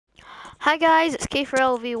Hi guys, it's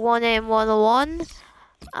K4LV1N 101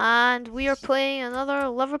 and we are playing another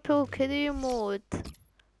Liverpool career mode.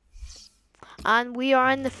 And we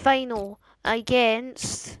are in the final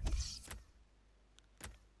against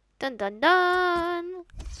dun dun dun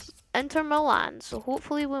Inter Milan. So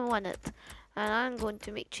hopefully we win it. And I'm going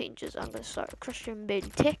to make changes. I'm going to start Christian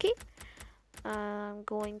Benteke. I'm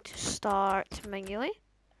going to start Mignolet.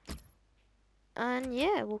 And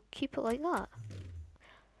yeah, we'll keep it like that.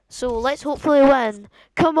 So let's hopefully win.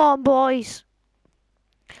 Come on, boys.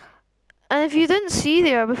 And if you didn't see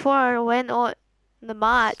there before I went on the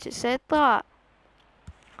match, it said that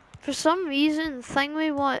for some reason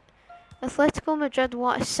Atletico Madrid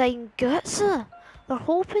want to sign Götze. They're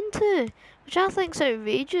hoping to, which I think's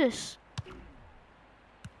outrageous.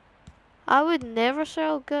 I would never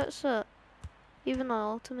sell Götze, even on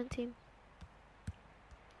Ultimate Team.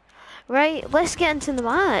 Right, let's get into the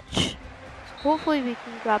match. Hopefully we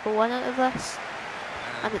can grab a win out of this.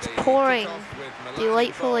 And it's pouring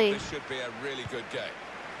delightfully. This should be a really good game.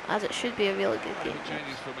 As it should be a really good game.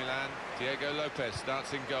 Changes for Milan. Diego Lopez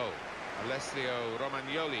starts in goal. Alessio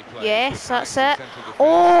Romagnoli plays. Yes, that's it.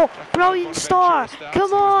 Oh, brilliant start!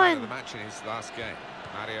 Come on! The match in his last game.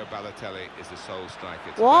 Mario Balotelli is the sole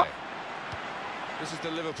striker today. What? This is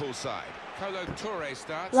the Liverpool side. Kolo Touré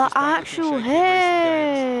starts. The actual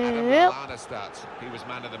hit. Lallana starts. He was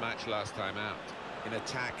man of the match last time out. In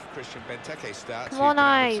attack, Christian Benteke starts. Come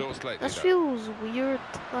on, this feels weird,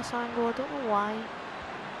 this angle, I don't know why.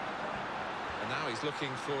 And now he's looking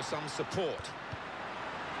for some support.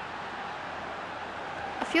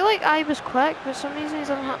 I feel like I was quick, but for some reason he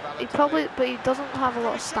doesn't have, but he doesn't have a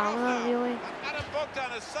lot of stamina, really. Adam Bogdan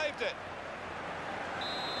has saved it.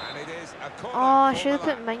 And it is a corner. Oh, I should have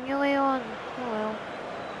put Mignolet on. Oh well.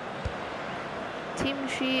 Team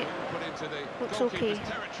sheet looks okay.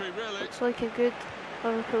 Looks like a good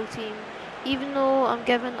Liverpool team, even though I'm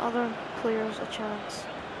giving other players a chance.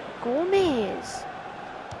 Gomez.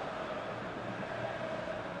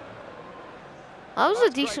 That was a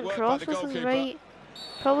decent cross, this is right.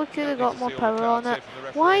 Probably could have got more power on it.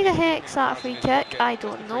 Why the heck's that a free kick? I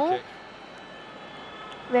don't know.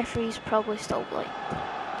 Referee's probably still blind.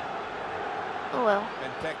 Oh well.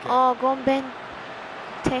 Oh, go on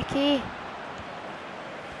Benteke.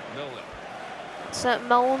 It's at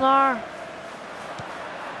Milner.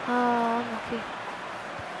 Oh, unlucky.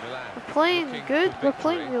 We're playing good. We're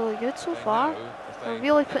playing really good so far. We're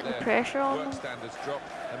really putting pressure on them.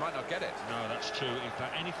 They might not get it. No, that's true. If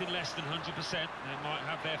they're anything less than 100%, they might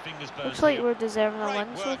have their fingers burned. Looks like we're deserving a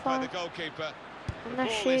win so far. In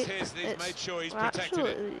this shape, we're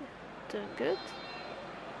absolutely doing good.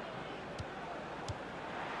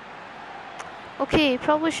 Okay,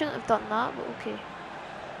 probably shouldn't have done that, but okay.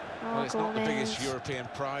 Oh, well, it's not the biggest European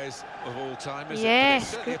prize of all time, is it?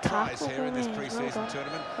 Yes, But it's good certainly a prize tackle, here in this Gomez. pre-season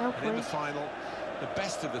tournament. Well And in the final, the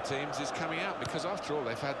best of the teams is coming out because, after all,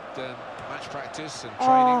 they've had match practice and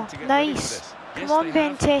training to get ready for this. Come on,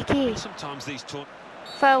 Benteke. Sometimes these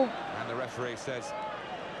Foul. And the referee says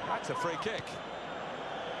that's a free kick.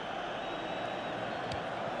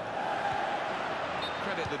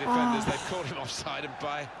 Credit the defenders, they've caught him offside and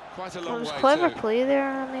by quite a long way. It was clever play there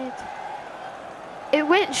I made. It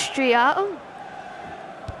went straight at him.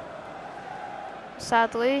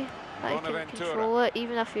 Sadly, I couldn't control it.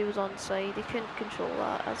 Even if he was onside, he couldn't control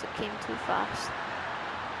that as it came too fast.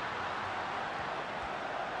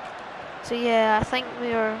 So yeah, I think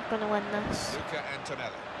we are going to win this.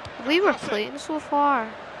 We were playing so far.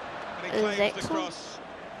 It was excellent.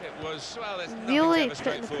 It was, well, it's really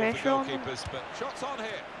putting the pressure on them. But shots on here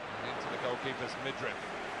into the goalkeeper's midriff.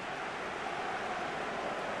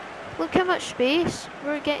 Look how much space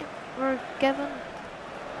we're given.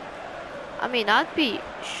 I mean, I'd be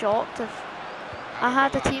shocked if I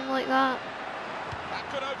had a team like that. That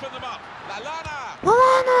could open them up. Lallana!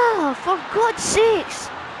 Lallana! For God's sakes!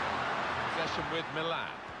 Possession with Milan.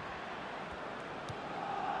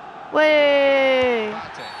 Way!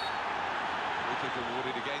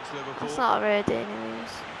 That's not red anyways.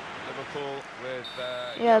 Liverpool with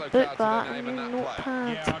yeah, boot that and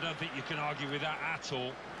notepad. Yeah, I don't think you can argue with that at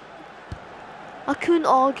all. I couldn't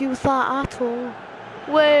argue with that at all.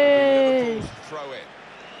 Way! Throw it.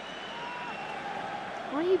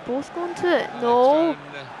 Why are you both going to it? No.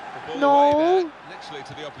 No. Literally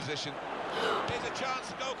to the opposition. Here's a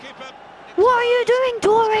chance, goalkeeper. What are you doing,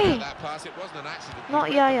 Touré? That pass, it wasn't an accident.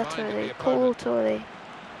 Not Yaya Touré, Kolo Touré.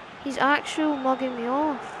 He's actually mugging me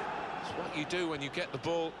off. It's what you do when you get the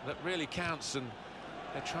ball that really counts, and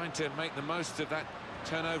they're trying to make the most of that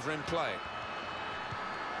turnover in play.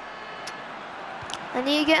 I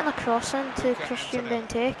need to get in a cross into Christian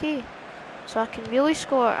Benteke. so I can really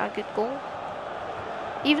score a good goal.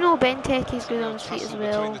 Even though Benteke's good on his feet as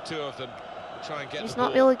well, The two of them. Try and get he's the not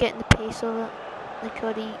ball. really getting the pace of it, like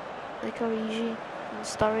Origi and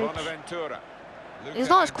Sturridge. Bonaventura. He's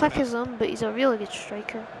not as quick as them, but he's a really good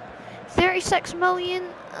striker. 36 million,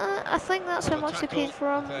 I think that's how much they paid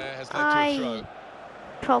for him. I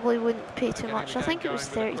probably wouldn't pay too much. I think it was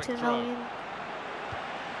 32 million.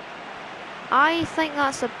 I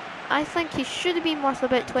think he should have been worth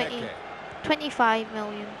about 25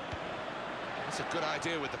 million. That's a good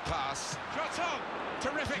idea with the pass. Shot on!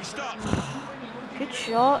 Terrific stop! Good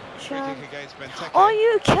shot, Chan. Against Benteke. Are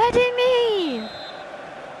you kidding me?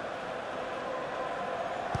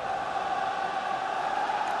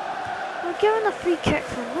 We're giving a free kick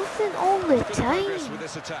for nothing all the time. With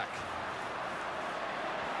this attack.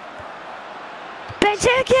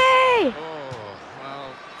 Benteke! Oh,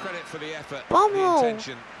 well, credit for the effort, Bumble. the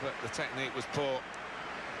intention, but the technique was poor.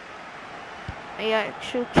 Are you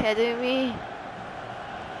actually kidding me?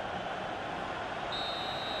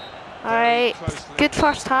 Alright, good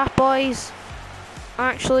first half, boys.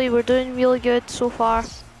 Actually, we're doing really good so far.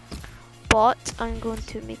 But I'm going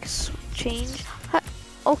to make a change.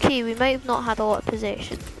 Okay, we might have not had a lot of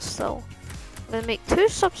possession still. I'm going to make 2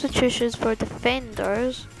 substitutions for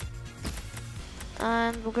defenders.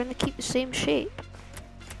 And we're going to keep the same shape.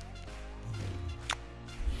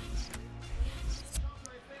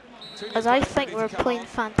 As I think we're playing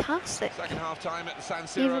fantastic. Second half time at the San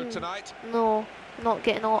Siro tonight. No, not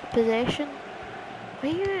getting a lot of possession.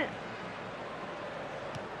 Where?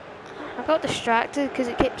 I got distracted because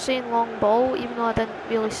it kept saying long ball, even though I didn't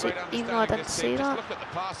really say, that. Look at the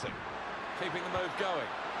passing, keeping the move going.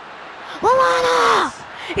 Lallana!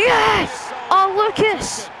 Yes! Oh,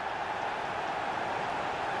 Lucas!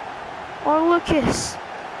 Or Lucas.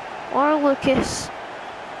 Or Lucas.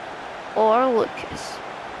 Or Lucas.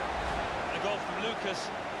 A goal from Lucas.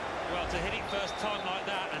 Well, to hit it first time like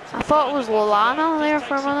that. I thought it was Lallana there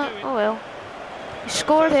for a minute. Oh well. He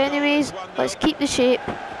scored anyways. Let's keep the shape.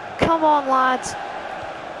 Come on, lads.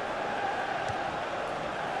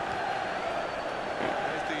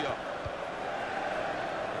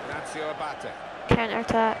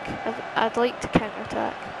 Counter-attack. I'd like to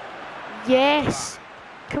counter-attack. Yes!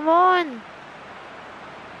 Come on!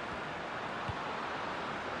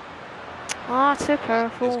 Ah, too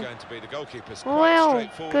powerful. Oh well,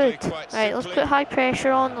 good. Right, let's put high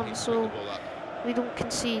pressure on them so we don't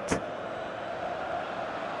concede.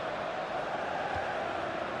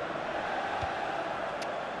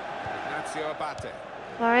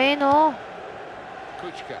 Moreno.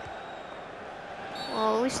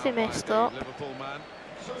 Well, at least they messed up.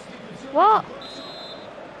 What?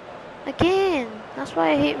 Again? That's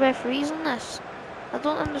why I hate referees in this. I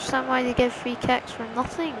don't understand why they give free kicks for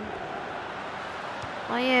nothing.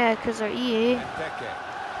 Oh yeah, because they're EA.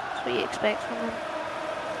 That's what you expect from them.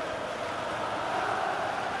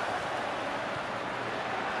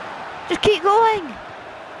 Just keep going!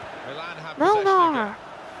 Milner!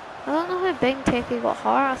 I don't know how Benteke got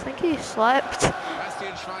hurt. I think he slipped.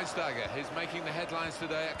 Schweinsteiger is making the headlines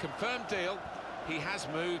today. A confirmed deal. He has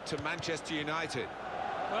moved to Manchester United.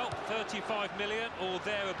 Well, 35 million or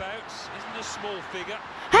thereabouts isn't a small figure.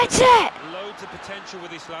 That's it! Loads of potential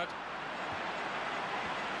with this lad.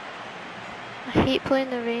 I hate playing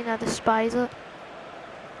in the rain. I despise it.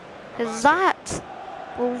 Because that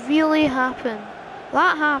will really happen.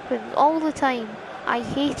 That happens all the time. I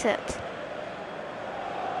hate it.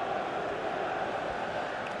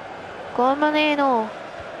 Go on, Moreno.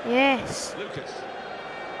 Yes. Lucas.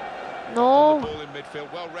 No.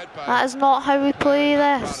 Well read by that is not how we play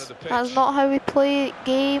this. That is not how we play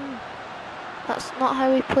game. That's not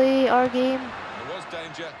how we play our game. There was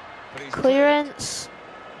danger, but he's clearance.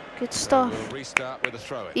 Good stuff. We'll restart with a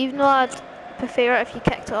throw-in. Even though I'd prefer it if you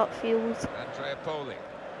kicked it upfield. Andrea Poli.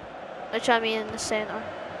 Which I mean in the centre.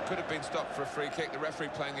 Could have been stopped for a free kick. The referee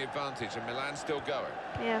playing the advantage, and Milan still going.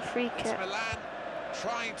 Yeah, free kick. It's Milan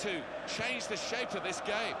trying to change the shape of this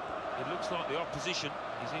game. It looks like the opposition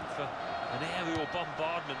is in for an aerial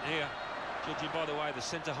bombardment here, judging by the way the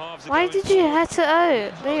centre halves are Why going did you forward. hit it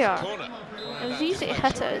out there? It was easy to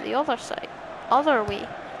hit it out the other side, other way.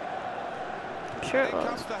 I'm sure it was.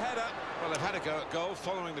 Comes the header. Well, they've had a go at goal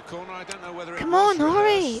following the corner. I don't know whether Come on,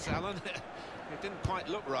 hurry! Alan. It didn't quite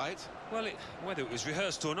look right. Well, whether it was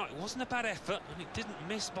rehearsed or not, it wasn't a bad effort, and it didn't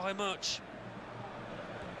miss by much.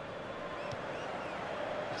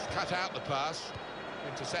 He's cut out the pass,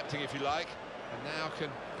 intercepting if you like, and now can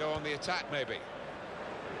go on the attack maybe.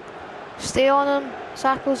 Stay on him.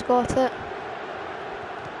 Sacco's got it.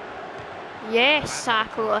 Yes,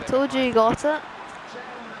 Sacco. I told you he got it.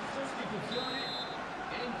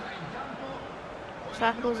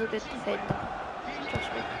 Saka's a good defender. Trust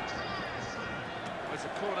me. It's a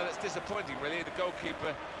corner that's disappointing, really. The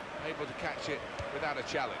goalkeeper able to catch it without a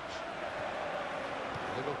challenge.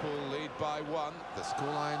 Liverpool lead by 1. The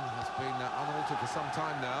scoreline has been unaltered for some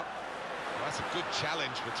time now. Well, that's a good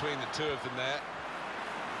challenge between the two of them there.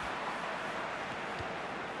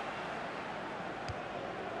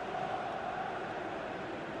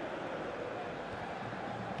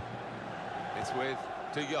 It's with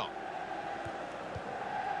De Jong.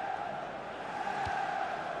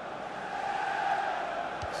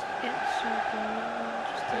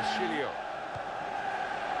 Chilio.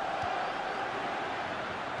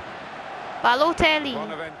 Balotelli.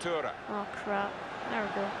 Bonaventura. Oh crap. There we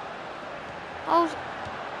go.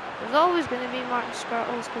 There's always going to be Martin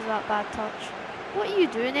Skrtles because of that bad touch. What are you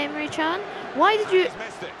doing, Emery Chan? Why did you... He's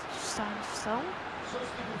missed it. Stand still. And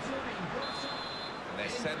they're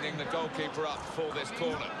sending the goalkeeper up for this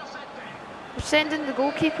corner. We're sending the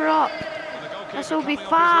goalkeeper up. And the goalkeeper This will be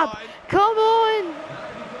coming off fab. his line. Come on!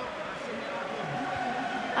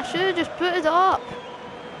 I should have just put it up.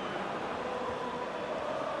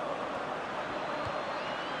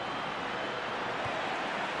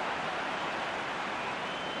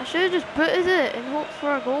 I should have just booted it and hoped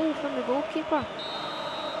for a goal from the goalkeeper.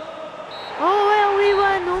 Oh well, we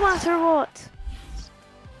win no matter what.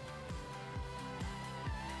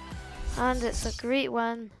 And it's a great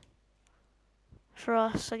win for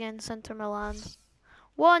us against Inter Milan.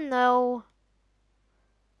 1-0.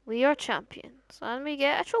 We are champions and we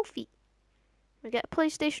get a trophy. We get a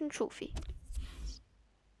PlayStation trophy.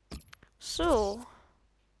 So,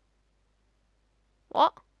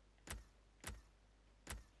 what?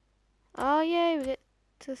 Oh yeah, we get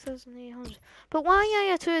 2,800. But why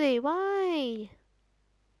Yaya Toure? Why?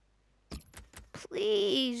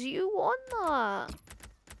 Please, you want that.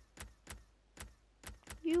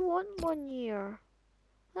 You want 1 year.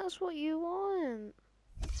 That's what you want.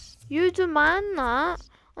 You demand that.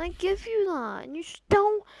 I give you that. And you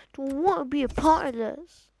still don't want to be a part of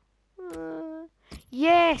this.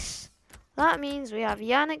 Yes. That means we have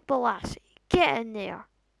Yannick Bolasie. Get in there.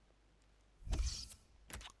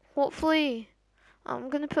 Hopefully, I'm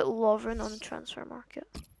going to put Lovren on the transfer market.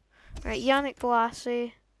 Right, Yannick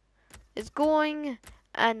Bolasie is going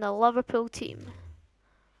in the Liverpool team.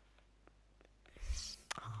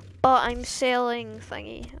 But I'm selling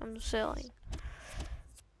thingy. I'm selling.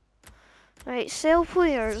 Right, sell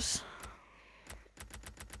players.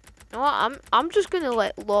 You know what, I'm just going to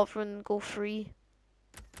let Lovren go free.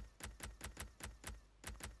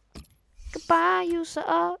 Goodbye, you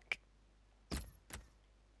suck.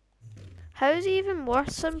 How is he even worth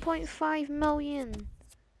 7.5 million?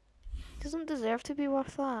 Doesn't deserve to be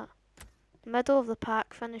worth that. Middle of the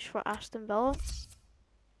pack finish for Aston Villa.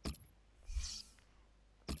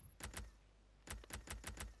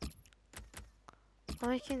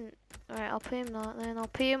 Alright, I'll pay him that then. I'll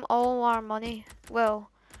pay him all our money. Well,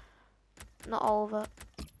 not all of it.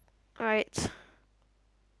 Alright.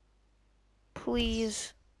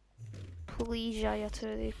 Please. Please, Yaya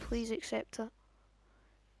Toure. Please accept it.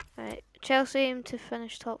 Right, Chelsea aim to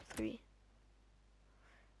finish top 3.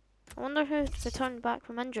 I wonder who returned back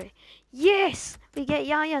from injury. Yes! We get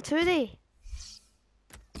Yaya Toure!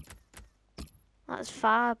 That's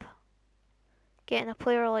fab. Getting a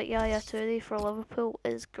player like Yaya Toure for Liverpool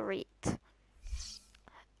is great.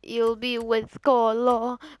 You'll be with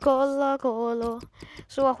Golo, Golo, Golo.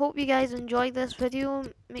 So I hope you guys enjoyed this video.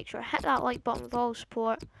 Make sure to hit that like button with all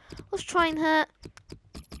support. Let's try and hit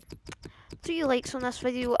 3 likes on this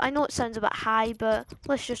video. I know it sounds a bit high, but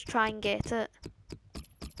let's just try and get it.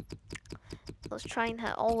 Let's try and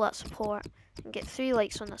hit all that support and get 3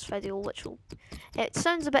 likes on this video, which will... It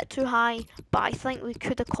sounds a bit too high, but I think we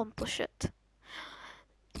could accomplish it.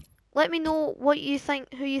 Let me know what you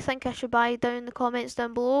think, who you think I should buy down in the comments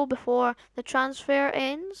down below before the transfer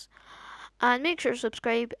ends. And make sure to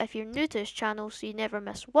subscribe if you're new to this channel so you never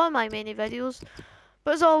miss one of my many videos.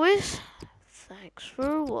 But as always, thanks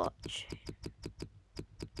for watching.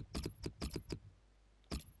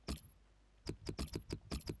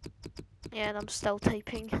 Yeah, and I'm still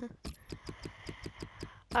typing.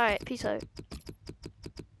 Alright, peace out.